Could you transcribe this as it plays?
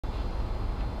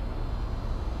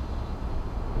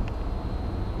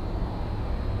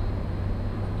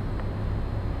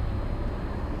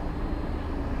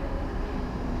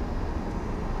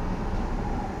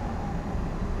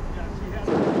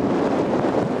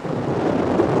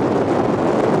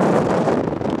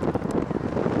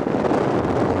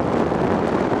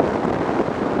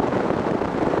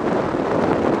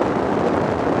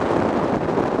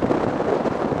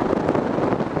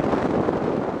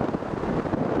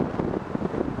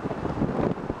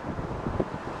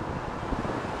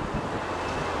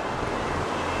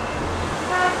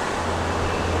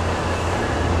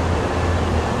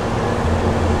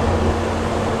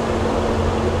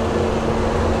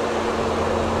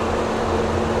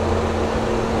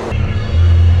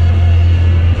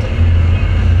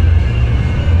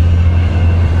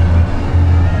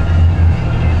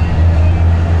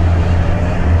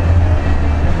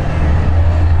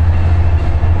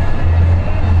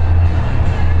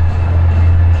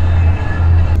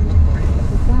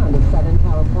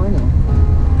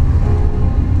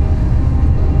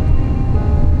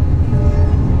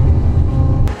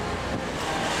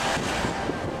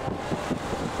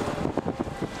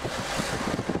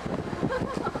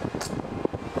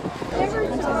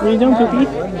What are you doing, Cookie?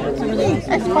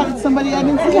 I spotted somebody I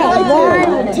didn't see.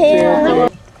 One, two.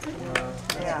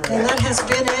 And that has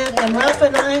been it. And Ralph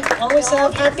and I always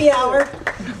have happy hour.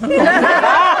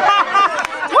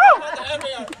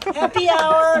 Happy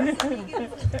hour.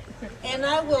 And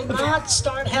I will not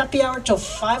start happy hour till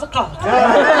 5 o'clock.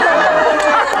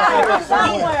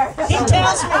 He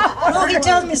tells me, no, he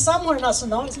tells me somewhere, and I said,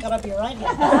 no, it's got to be right here.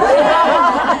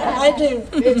 I do.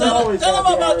 Tell them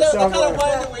about the kind of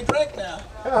wine that we drink now.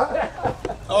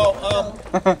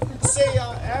 See,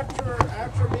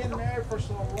 after being married for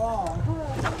so long,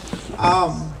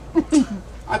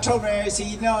 I told Mary, I said,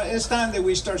 you know, it's time that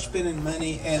we start spending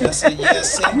money, and I said,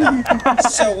 yes. And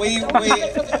so we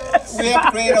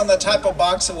upgrade on the type of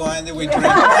box of wine that we drink.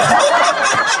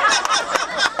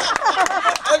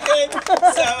 Okay,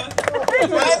 so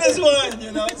wine is one,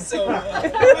 you know. So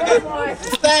okay.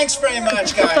 Thanks very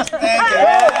much, guys. Thank you.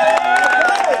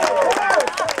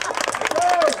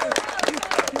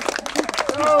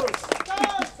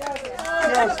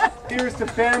 Here's to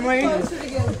family,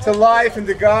 to life, and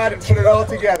to God, and put it all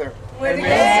together. Amen.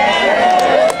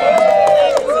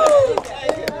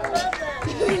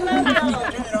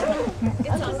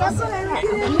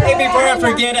 Hey, before I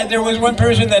forget, there was one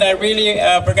person that I really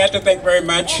forgot to thank very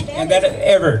much, and that is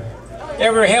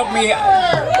Ever helped me.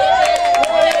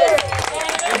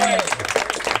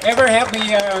 Ever helped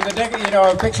me on the deck, you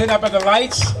know, fixing up of the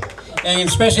lights, and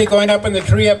especially going up in the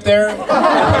tree up there.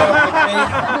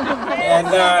 And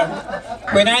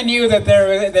when I knew that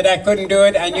I couldn't do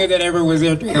it, I knew that Ever was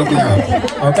there to help me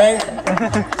out. Okay?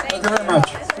 Thank you very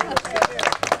much.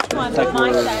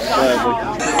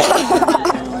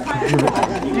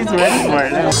 He's ready for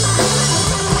it now.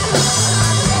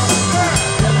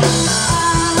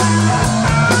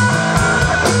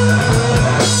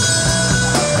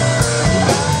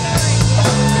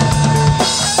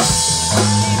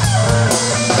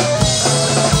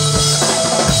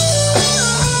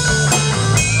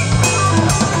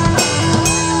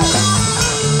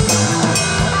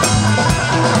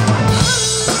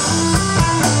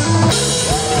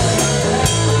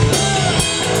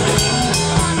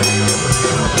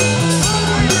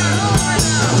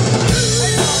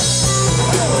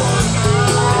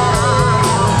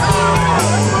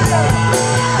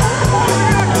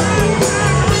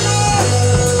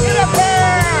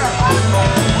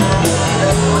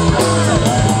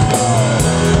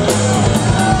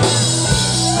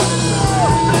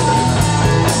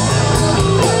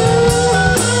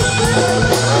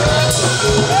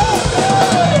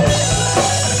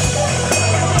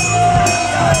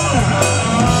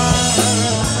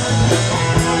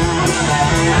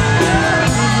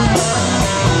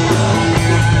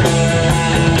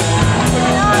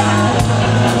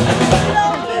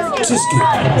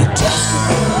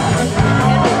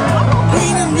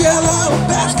 Green and yellow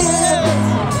basket.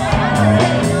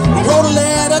 Wrote a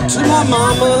letter to my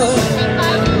mama.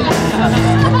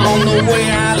 On the way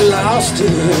I lost it.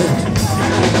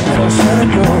 I should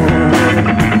have gone.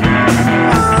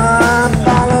 I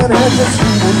followed her just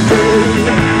one day.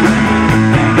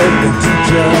 Let the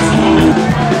teachers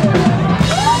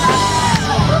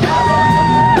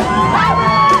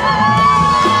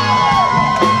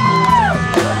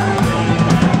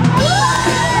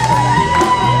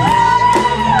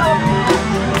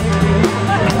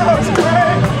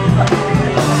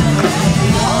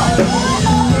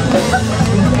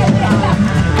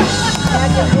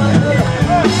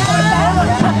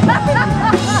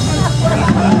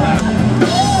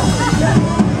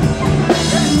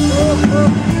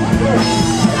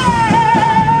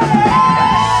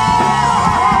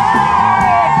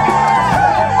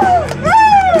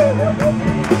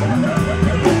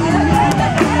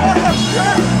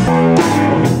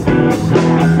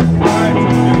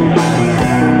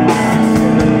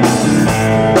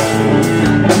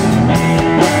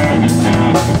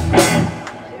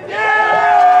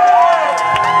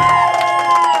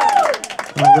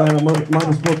might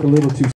have spoke a little too